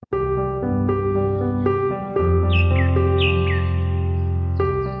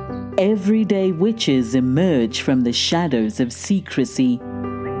everyday witches emerge from the shadows of secrecy.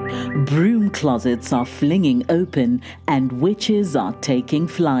 Broom closets are flinging open and witches are taking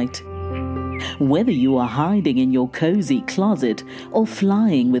flight. Whether you are hiding in your cozy closet or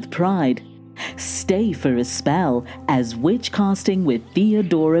flying with pride, stay for a spell as Witchcasting with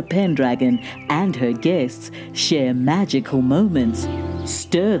Theodora Pendragon and her guests share magical moments,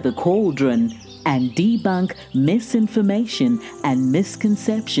 stir the cauldron, and debunk misinformation and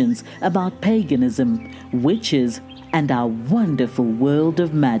misconceptions about paganism, witches, and our wonderful world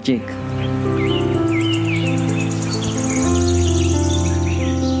of magic.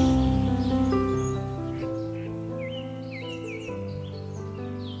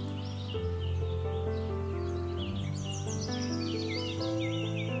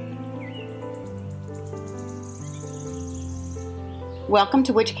 Welcome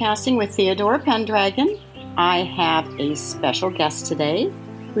to Witchcasting with Theodora Pendragon. I have a special guest today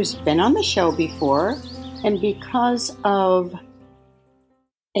who's been on the show before, and because of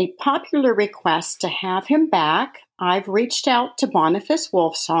a popular request to have him back, I've reached out to Boniface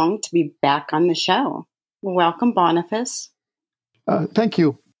Wolfsong to be back on the show. Welcome, Boniface. Thank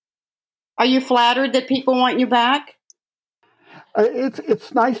you. Are you flattered that people want you back?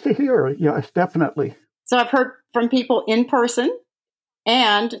 It's nice to hear. Yes, definitely. So I've heard from people in person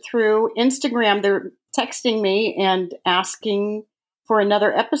and through Instagram. They're texting me and asking for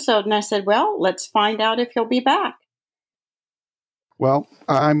another episode. And I said, well, let's find out if he'll be back. Well,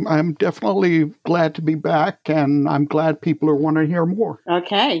 I'm definitely glad to be back, and I'm glad people are wanting to hear more.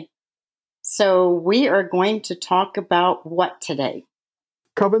 Okay. So we are going to talk about what today?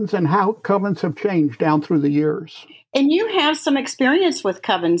 Covens and how covens have changed down through the years. And you have some experience with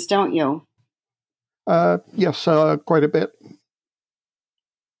covens, don't you? Yes, quite a bit.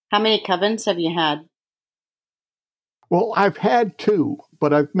 How many covens have you had? Well, I've had 2,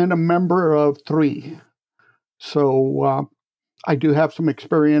 but I've been a member of 3. So I do have some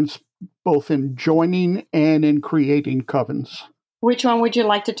experience both in joining and in creating covens. Which one would you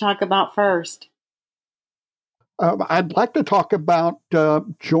like to talk about first? I'd like to talk about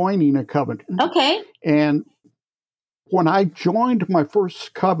joining a coven. Okay. And when I joined my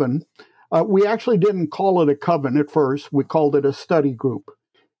first coven, we actually didn't call it a coven at first. We called it a study group.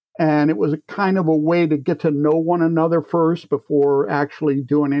 And it was a kind of a way to get to know one another first before actually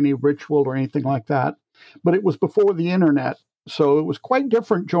doing any ritual or anything like that. But it was before the internet, so it was quite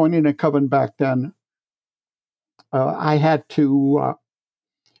different joining a coven back then. I had to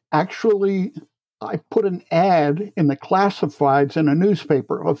I put an ad in the classifieds in a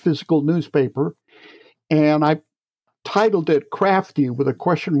newspaper, a physical newspaper, and I titled it Crafty with a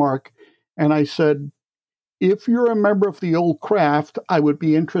question mark, and I said, if you're a member of the old craft, I would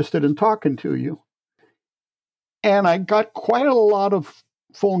be interested in talking to you. And I got quite a lot of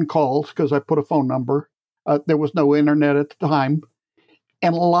phone calls because I put a phone number. There was no internet at the time.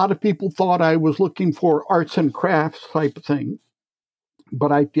 And a lot of people thought I was looking for arts and crafts type of thing.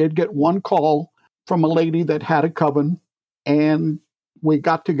 But I did get one call from a lady that had a coven. And we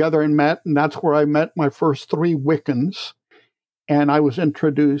got together and met. And that's where I met my first 3 Wiccans. And I was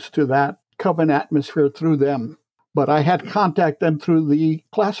introduced to that coven atmosphere through them. But I had contact them through the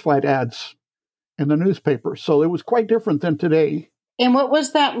classified ads in the newspaper. So it was quite different than today. And what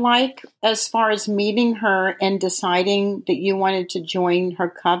was that like as far as meeting her and deciding that you wanted to join her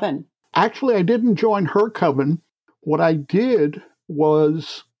coven? Actually, I didn't join her coven. What I did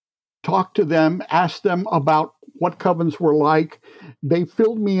was talk to them, ask them about what covens were like. They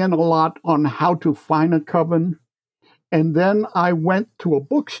filled me in a lot on how to find a coven. And then I went to a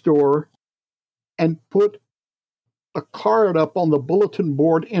bookstore and put a card up on the bulletin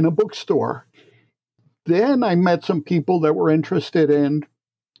board in a bookstore. Then I met some people that were interested in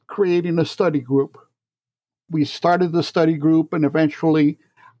creating a study group. We started the study group, and eventually,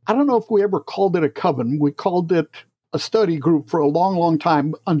 I don't know if we ever called it a coven. We called it a study group for a long, long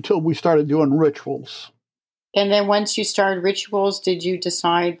time until we started doing rituals. And then once you started rituals, did you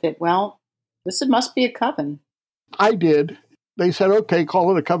decide that, well, this must be a coven? I did. They said, okay,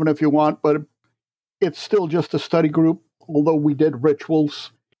 call it a coven if you want, but it's still just a study group, although we did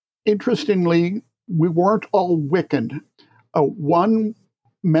rituals. Interestingly, we weren't all Wiccan. One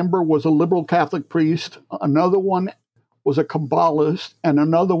member was a liberal Catholic priest. Another one was a Kabbalist. And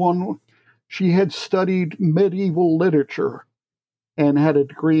another one, she had studied medieval literature and had a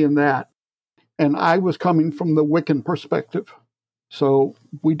degree in that. And I was coming from the Wiccan perspective. So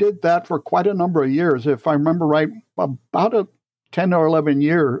we did that for quite a number of years. If I remember right, about 10 or 11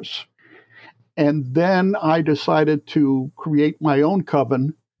 years. And then I decided to create my own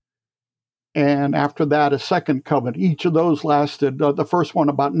coven. And after that, a second coven. Each of those lasted, the first one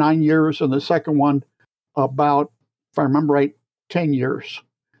about 9 years, and the second one about, if I remember right, 10 years.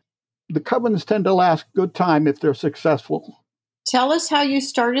 The covens tend to last good time if they're successful. Tell us how you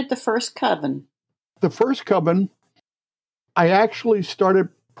started the first coven. The first coven, I actually started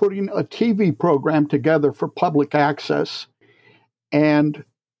putting a TV program together for public access, and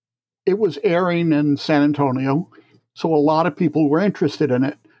it was airing in San Antonio, so a lot of people were interested in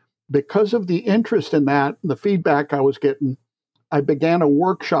it. Because of the interest in that, the feedback I was getting, I began a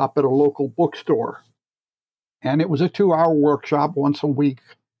workshop at a local bookstore. And it was a 2-hour workshop once a week.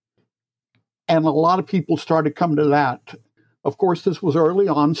 And a lot of people started coming to that. Of course, this was early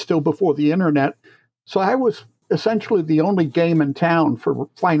on, still before the internet. So I was essentially the only game in town for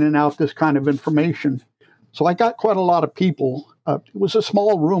finding out this kind of information. So I got quite a lot of people. It was a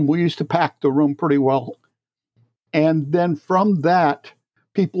small room. We used to pack the room pretty well. And then from that,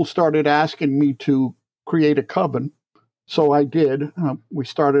 people started asking me to create a coven. So I did. We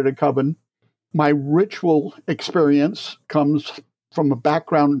started a coven. My ritual experience comes from a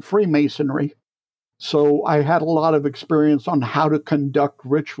background in Freemasonry. So I had a lot of experience on how to conduct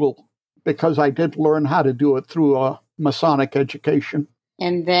ritual because I did learn how to do it through a Masonic education.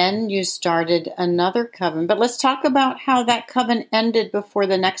 And then you started another coven. But let's talk about how that coven ended before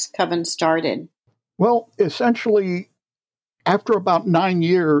the next coven started. Well, essentially, after about 9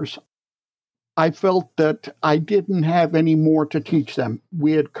 years, I felt that I didn't have any more to teach them.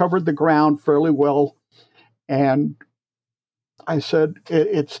 We had covered the ground fairly well, and I said,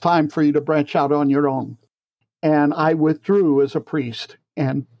 it's time for you to branch out on your own. And I withdrew as a priest,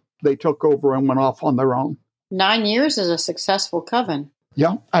 and they took over and went off on their own. 9 years is a successful coven.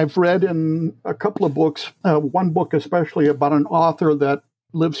 Yeah, I've read in a couple of books, one book especially about an author that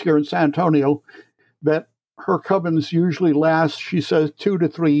lives here in San Antonio, that her covens usually last, she says, 2 to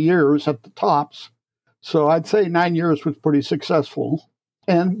 3 years at the tops. So I'd say 9 years was pretty successful.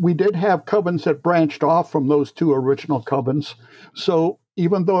 And we did have covens that branched off from those 2 original covens. So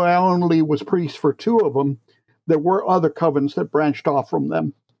even though I only was priest for 2 of them, there were other covens that branched off from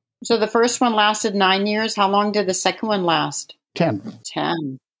them. So the first one lasted 9 years. How long did the second one last? 10.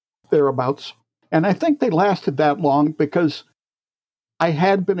 10. Thereabouts. And I think they lasted that long because I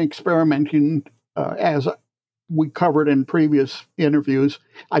had been experimenting, as we covered in previous interviews.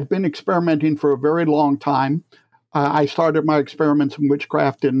 I'd been experimenting for a very long time. I started my experiments in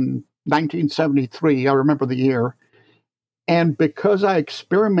witchcraft in 1973. I remember the year. And because I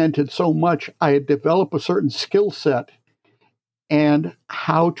experimented so much, I had developed a certain skill set and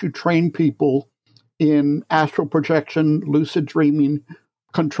how to train people in astral projection, lucid dreaming,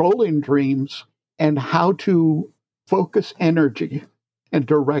 controlling dreams, and how to focus energy and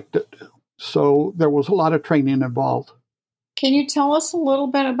direct it. So there was a lot of training involved. Can you tell us a little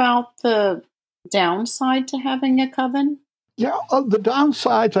bit about the downside to having a coven? Yeah, the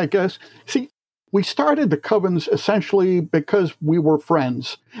downsides, I guess. See, we started the covens essentially because we were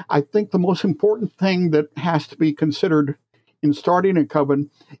friends. I think the most important thing that has to be considered in starting a coven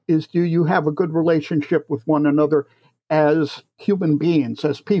is, do you have a good relationship with one another as human beings,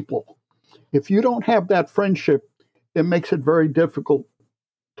 as people? If you don't have that friendship, it makes it very difficult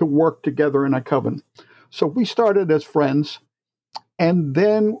to work together in a coven. So we started as friends, and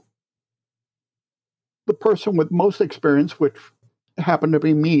then the person with most experience, which happened to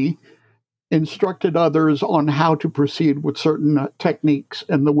be me, instructed others on how to proceed with certain techniques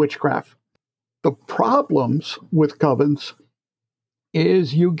in the witchcraft. The problems with covens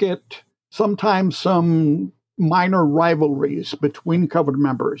is you get sometimes some minor rivalries between coven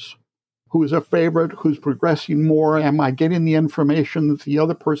members. Who's a favorite? Who's progressing more? Am I getting the information that the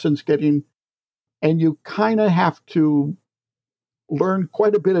other person's getting? And you kind of have to learn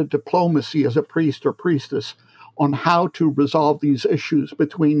quite a bit of diplomacy as a priest or priestess on how to resolve these issues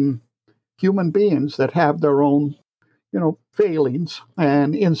between human beings that have their own, failings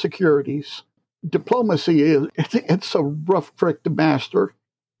and insecurities. Diplomacy it's a rough trick to master.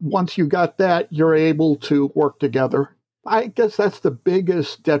 Once you got that, you're able to work together. I guess that's the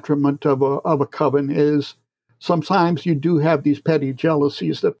biggest detriment of a coven is sometimes you do have these petty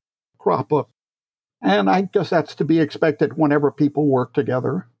jealousies that crop up. And I guess that's to be expected whenever people work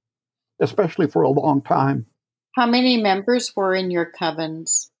together, especially for a long time. How many members were in your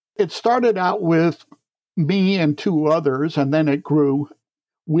covens? It started out with me and 2 others, and then it grew.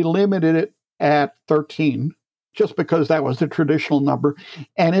 We limited it at 13, just because that was the traditional number.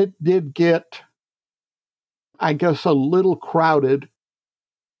 And it did get, I guess, a little crowded.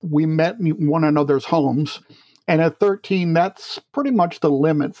 We met in one another's homes. And at 13, that's pretty much the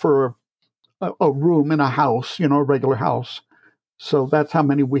limit for a room in a house, a regular house. So that's how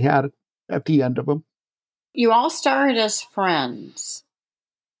many we had at the end of them. You all started as friends.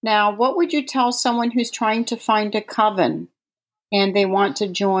 Now, what would you tell someone who's trying to find a coven and they want to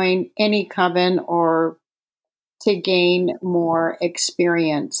join any coven or to gain more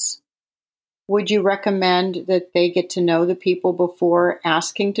experience? Would you recommend that they get to know the people before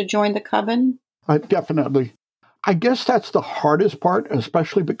asking to join the coven? Definitely. I guess that's the hardest part,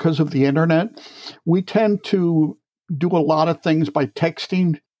 especially because of the internet. We tend to do a lot of things by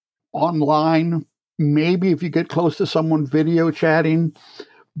texting online. Maybe if you get close to someone, video chatting.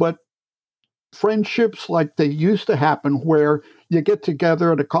 But friendships like they used to happen where you get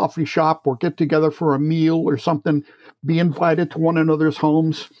together at a coffee shop or get together for a meal or something, be invited to one another's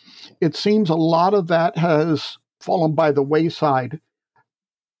homes. It seems a lot of that has fallen by the wayside.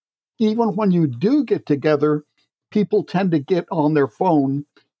 Even when you do get together, people tend to get on their phone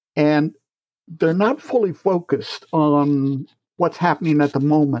and they're not fully focused on what's happening at the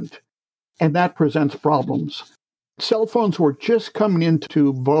moment. And that presents problems. Cell phones were just coming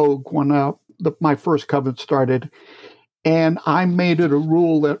into vogue when my first coven started. And I made it a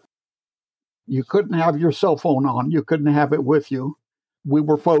rule that you couldn't have your cell phone on. You couldn't have it with you. We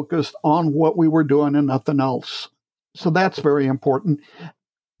were focused on what we were doing and nothing else. So that's very important.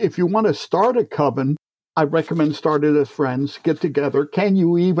 If you want to start a coven, I recommend start it as friends, get together. Can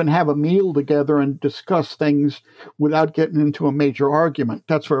you even have a meal together and discuss things without getting into a major argument?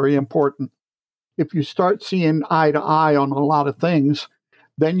 That's very important. If you start seeing eye to eye on a lot of things,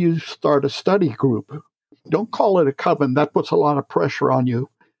 then you start a study group. Don't call it a coven. That puts a lot of pressure on you.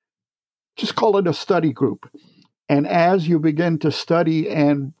 Just call it a study group. And as you begin to study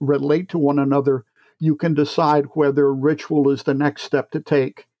and relate to one another, you can decide whether ritual is the next step to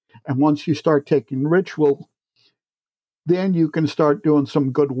take. And once you start taking ritual, then you can start doing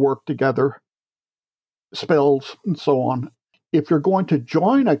some good work together, spells, and so on. If you're going to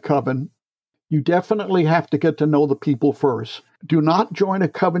join a coven, you definitely have to get to know the people first. Do not join a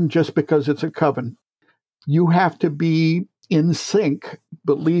coven just because it's a coven. You have to be in sync,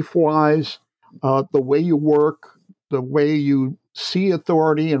 belief-wise, the way you work, the way you see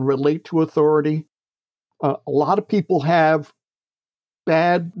authority and relate to authority. A lot of people have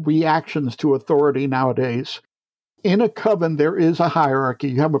bad reactions to authority nowadays. In a coven, there is a hierarchy.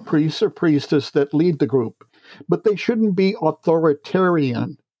 You have a priest or priestess that lead the group, but they shouldn't be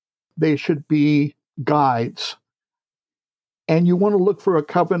authoritarian. They should be guides. And you want to look for a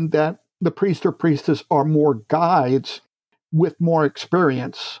coven that the priest or priestess are more guides with more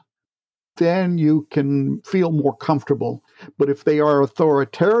experience. Then you can feel more comfortable. But if they are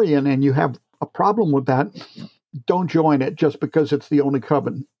authoritarian and you have a problem with that, don't join it just because it's the only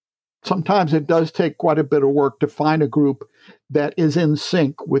coven. Sometimes it does take quite a bit of work to find a group that is in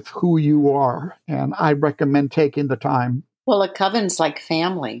sync with who you are. And I recommend taking the time. Well, a coven's like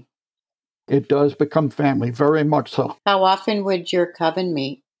family. It does become family, very much so. How often would your coven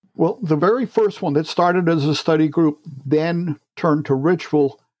meet? Well, the very first one that started as a study group, then turned to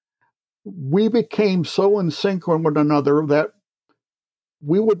ritual, we became so in sync with one another that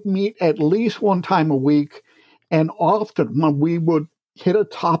we would meet at least one time a week. And often when we would hit a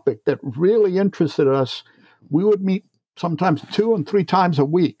topic that really interested us, we would meet sometimes 2 and 3 times a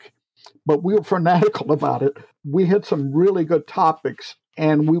week. But we were fanatical about it. We had some really good topics,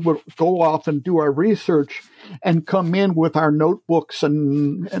 and we would go off and do our research and come in with our notebooks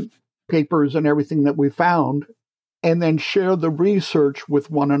and papers and everything that we found, and then share the research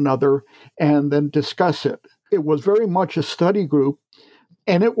with one another and then discuss it. It was very much a study group.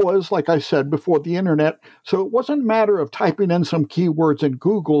 And it was, like I said, before the internet. So it wasn't a matter of typing in some keywords in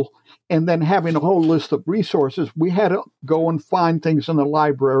Google and then having a whole list of resources. We had to go and find things in the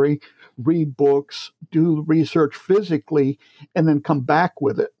library, read books, do research physically, and then come back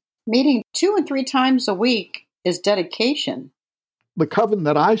with it. Meeting 2 and 3 times a week is dedication. The coven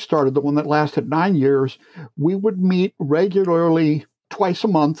that I started, the one that lasted 9 years, we would meet regularly twice a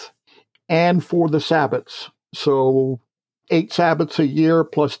month and for the Sabbaths. So 8 Sabbaths a year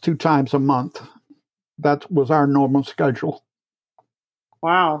plus 2 times a month. That was our normal schedule.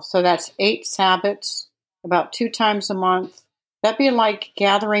 Wow. So that's 8 Sabbaths, about 2 times a month. That'd be like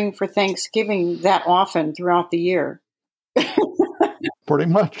gathering for Thanksgiving that often throughout the year. Pretty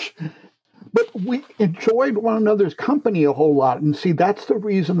much. But we enjoyed one another's company a whole lot. And see, that's the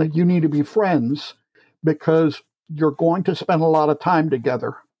reason that you need to be friends, because you're going to spend a lot of time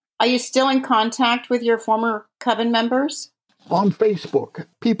together. Are you still in contact with your former coven members? On Facebook.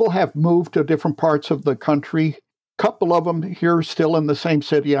 People have moved to different parts of the country. A couple of them here still in the same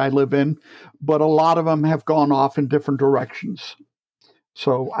city I live in, but a lot of them have gone off in different directions.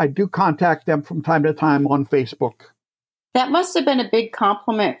 So I do contact them from time to time on Facebook. That must have been a big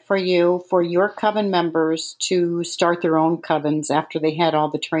compliment for you, for your coven members to start their own covens after they had all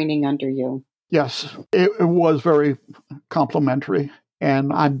the training under you. Yes, it was very complimentary,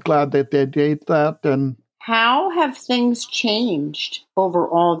 and I'm glad that they did that. And how have things changed over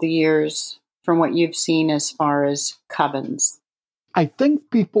all the years from what you've seen as far as covens? I think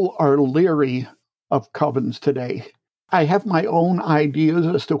people are leery of covens today. I have my own ideas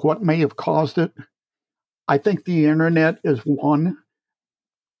as to what may have caused it. I think the internet is one.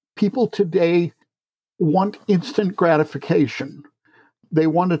 People today want instant gratification. They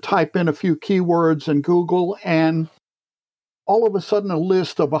want to type in a few keywords in Google, and all of a sudden a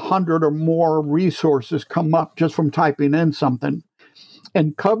list of 100 or more resources come up just from typing in something.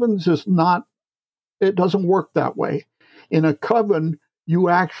 And covens is not, it doesn't work that way. In a coven, you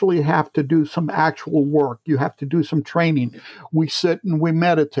actually have to do some actual work. You have to do some training. We sit and we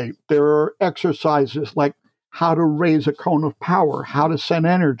meditate. There are exercises like how to raise a cone of power, how to send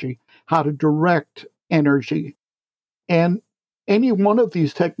energy, how to direct energy. And any one of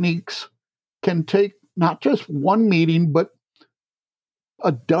these techniques can take not just one meeting, but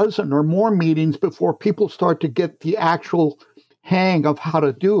a dozen or more meetings before people start to get the actual hang of how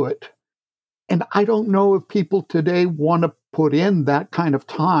to do it. And I don't know if people today want to put in that kind of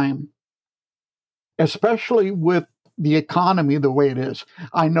time, especially with the economy the way it is.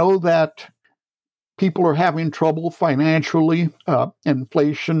 I know that people are having trouble financially,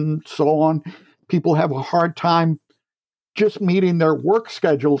 inflation, so on. People have a hard time just meeting their work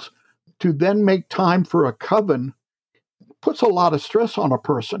schedules. To then make time for a coven puts a lot of stress on a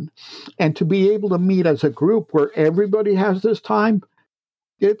person. And to be able to meet as a group where everybody has this time,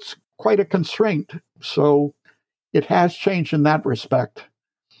 it's quite a constraint. So it has changed in that respect.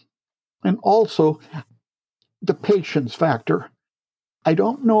 And also the patience factor. I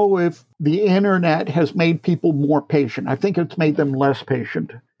don't know if the internet has made people more patient. I think it's made them less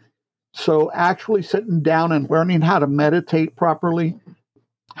patient. So actually sitting down and learning how to meditate properly,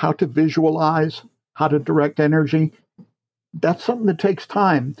 how to visualize, how to direct energy, that's something that takes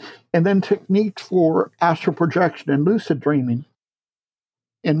time. And then techniques for astral projection and lucid dreaming.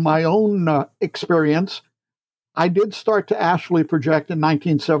 In my own experience, I did start to astrally project in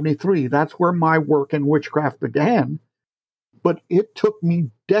 1973. That's where my work in witchcraft began. But it took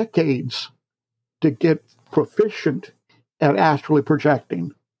me decades to get proficient at astrally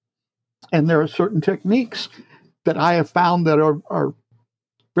projecting. And there are certain techniques that I have found that are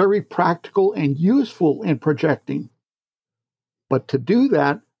very practical and useful in projecting. But to do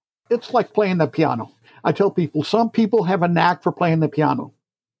that, it's like playing the piano. I tell people, some people have a knack for playing the piano.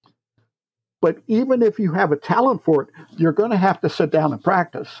 But even if you have a talent for it, you're going to have to sit down and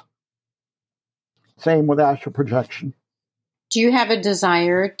practice. Same with astral projection. Do you have a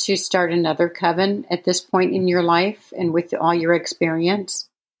desire to start another coven at this point in your life and with all your experience?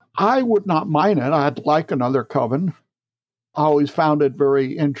 I would not mind it. I'd like another coven. I always found it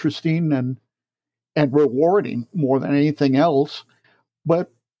very interesting and rewarding more than anything else.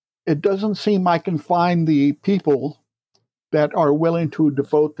 But it doesn't seem I can find the people that are willing to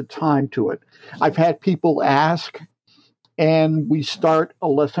devote the time to it. I've had people ask, and we start a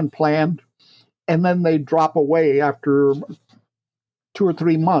lesson plan, and then they drop away after 2 or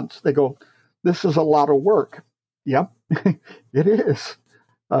 3 months. They go, "This is a lot of work." Yep, it is.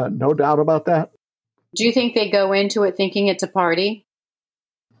 No doubt about that. Do you think they go into it thinking it's a party?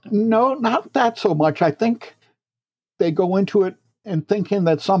 No, not that so much. I think they go into it and thinking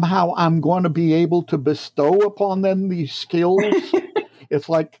that somehow I'm going to be able to bestow upon them these skills. It's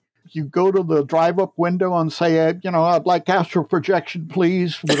like you go to the drive-up window and say, I'd like astral projection,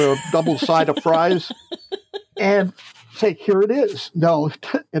 please, with a double side of fries. And say, here it is. No,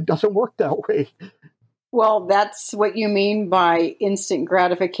 it doesn't work that way. Well, that's what you mean by instant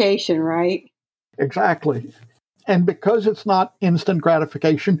gratification, right? Exactly. And because it's not instant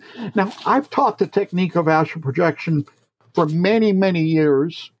gratification, now I've taught the technique of astral projection for many, many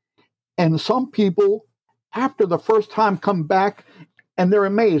years. And some people, after the first time, come back and they're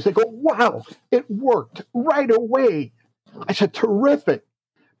amazed. They go, wow, it worked right away. I said, terrific.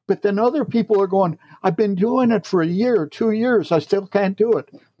 But then other people are going, I've been doing it for a year, 2 years. I still can't do it.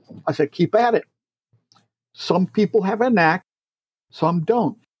 I said, keep at it. Some people have a knack, some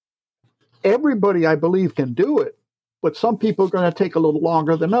don't. Everybody, I believe, can do it. But some people are going to take a little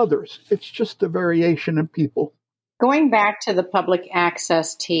longer than others. It's just a variation in people. Going back to the public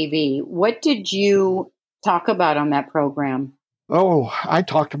access TV, what did you talk about on that program? Oh, I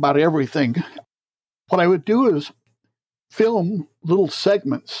talked about everything. What I would do is film little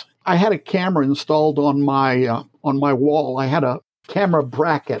segments. I had a camera installed on my wall. I had a camera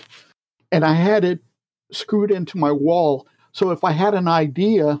bracket, and I had it screwed into my wall. So if I had an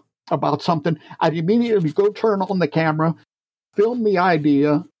idea about something, I'd immediately go turn on the camera, film the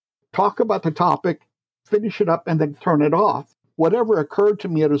idea, talk about the topic, finish it up, and then turn it off. Whatever occurred to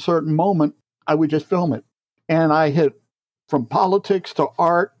me at a certain moment, I would just film it. And I hit from politics to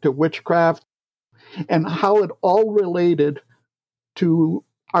art to witchcraft and how it all related to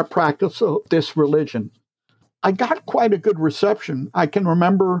our practice of this religion. I got quite a good reception. I can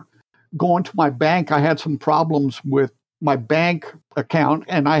remember going to my bank. I had some problems with my bank account,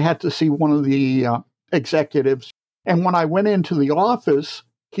 and I had to see one of the executives. And when I went into the office,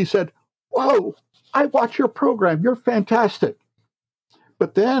 he said, "Whoa, I watch your program. You're fantastic."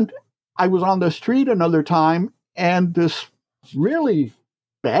 But then I was on the street another time, and this really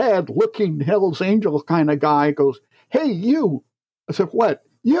bad-looking Hell's Angel kind of guy goes, "Hey, you." I said, "What?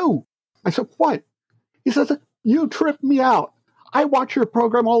 You?" I said, "What?" He says, "You tripped me out. I watch your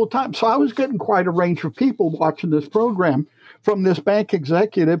program all the time." So I was getting quite a range of people watching this program, from this bank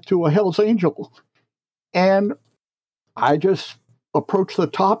executive to a Hell's Angel. And I just approached the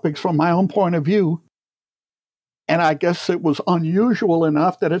topics from my own point of view. And I guess it was unusual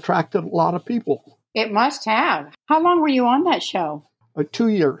enough that it attracted a lot of people. It must have. How long were you on that show? 2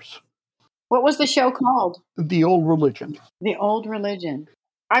 years. What was the show called? The Old Religion. The Old Religion.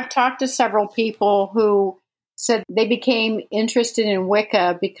 I've talked to several people who said they became interested in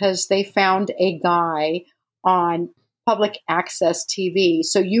Wicca because they found a guy on public access TV.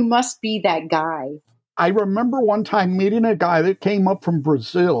 So you must be that guy. I remember one time meeting a guy that came up from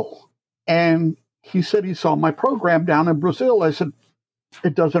Brazil, and he said he saw my program down in Brazil. I said,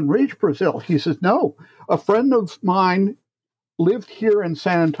 "It doesn't reach Brazil." He says, "No, a friend of mine lived here in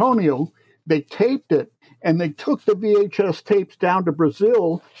San Antonio. They taped it, and they took the VHS tapes down to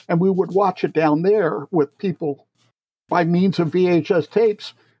Brazil, and we would watch it down there with people by means of VHS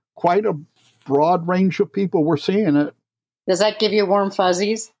tapes." Quite a broad range of people were seeing it. Does that give you warm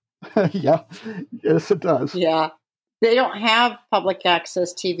fuzzies? Yeah, yes, it does. Yeah. They don't have public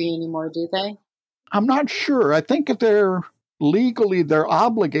access TV anymore, do they? I'm not sure. I think they're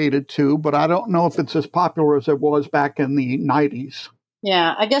obligated to, but I don't know if it's as popular as it was back in the 90s.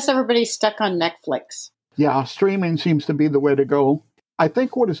 Yeah, I guess everybody's stuck on Netflix. Yeah, streaming seems to be the way to go. I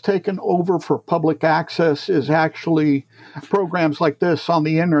think what has taken over for public access is actually programs like this on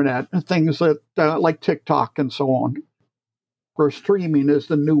the internet, things that like TikTok and so on, where streaming is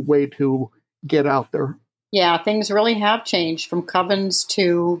the new way to get out there. Yeah, things really have changed from covens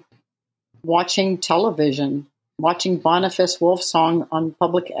to watching television, watching Boniface Wolfsong on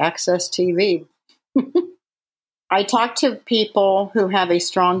public access TV. I talk to people who have a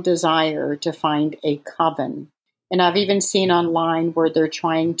strong desire to find a coven. And I've even seen online where they're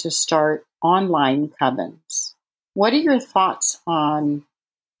trying to start online covens. What are your thoughts on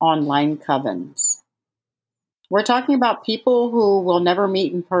online covens? We're talking about people who will never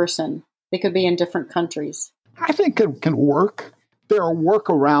meet in person. They could be in different countries. I think it can work. There are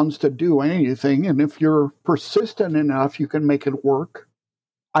workarounds to do anything, and if you're persistent enough, you can make it work.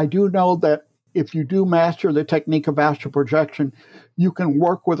 I do know that if you do master the technique of astral projection, you can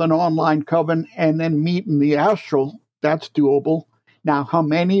work with an online coven and then meet in the astral. That's doable. Now, how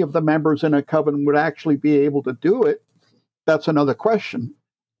many of the members in a coven would actually be able to do it? That's another question.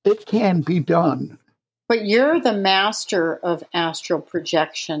 It can be done. But you're the master of astral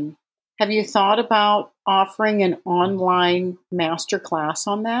projection. Have you thought about offering an online master class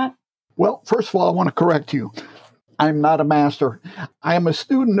on that? Well, first of all, I want to correct you. I'm not a master. I am a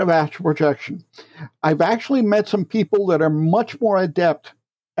student of astral projection. I've actually met some people that are much more adept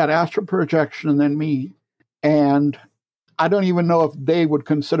at astral projection than me. And I don't even know if they would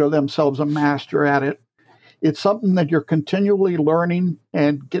consider themselves a master at it. It's something that you're continually learning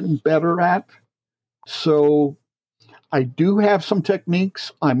and getting better at. So I do have some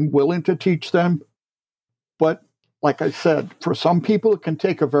techniques. I'm willing to teach them. But like I said, for some people, it can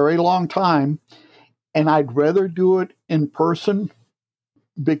take a very long time. And I'd rather do it in person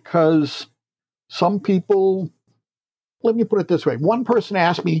because some people, let me put it this way. One person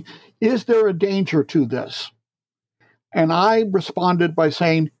asked me, "Is there a danger to this?" And I responded by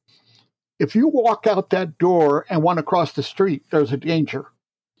saying, if you walk out that door and want to cross the street, there's a danger.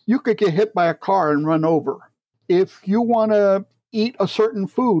 You could get hit by a car and run over. If you want to eat a certain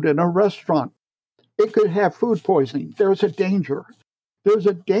food in a restaurant, it could have food poisoning. There's a danger. There's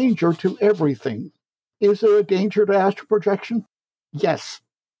a danger to everything. Is there a danger to astral projection? Yes.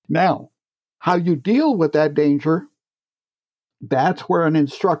 Now, how you deal with that danger, that's where an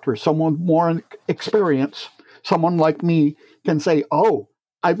instructor, someone more experienced, someone like me, can say, "Oh,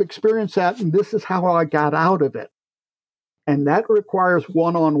 I've experienced that, and this is how I got out of it." And that requires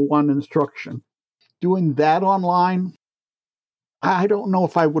one-on-one instruction. Doing that online, I don't know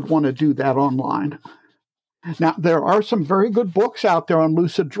if I would want to do that online. Now, there are some very good books out there on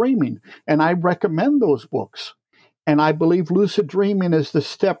lucid dreaming, and I recommend those books. And I believe lucid dreaming is the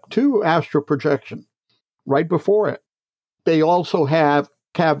step 2 astral projection, right before it. They also have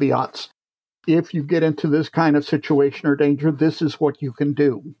caveats. If you get into this kind of situation or danger, this is what you can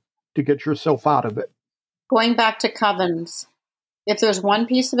do to get yourself out of it. Going back to covens, if there's one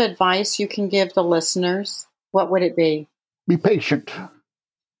piece of advice you can give the listeners, what would it be? Be patient.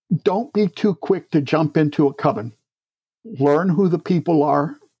 Don't be too quick to jump into a coven. Learn who the people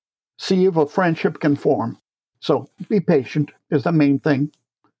are. See if a friendship can form. So be patient is the main thing.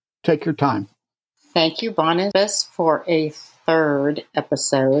 Take your time. Thank you, Boniface, for a 3rd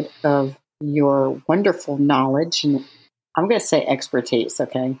episode of your wonderful knowledge. And I'm going to say expertise,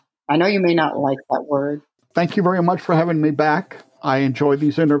 okay? I know you may not like that word. Thank you very much for having me back. I enjoy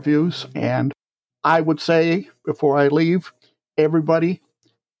these interviews. And I would say, before I leave, everybody,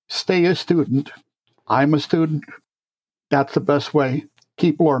 stay a student. I'm a student. That's the best way.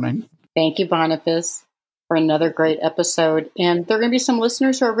 Keep learning. Thank you, Boniface, for another great episode. And there are going to be some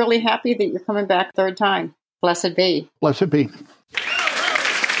listeners who are really happy that you're coming back 3rd time. Blessed be. Blessed be.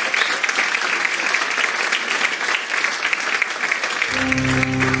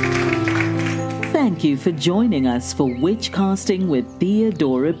 Thank you for joining us for Witchcasting with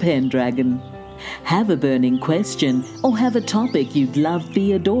Theodora Pendragon. Have a burning question or have a topic you'd love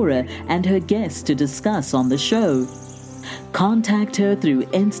Theodora and her guests to discuss on the show? Contact her through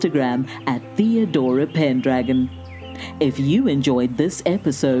Instagram at Theodora Pendragon. If you enjoyed this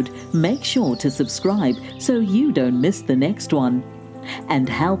episode, make sure to subscribe so you don't miss the next one. And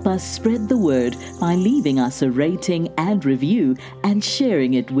help us spread the word by leaving us a rating and review and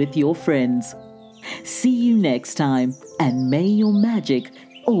sharing it with your friends. See you next time, and may your magic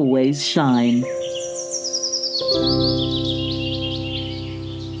always shine.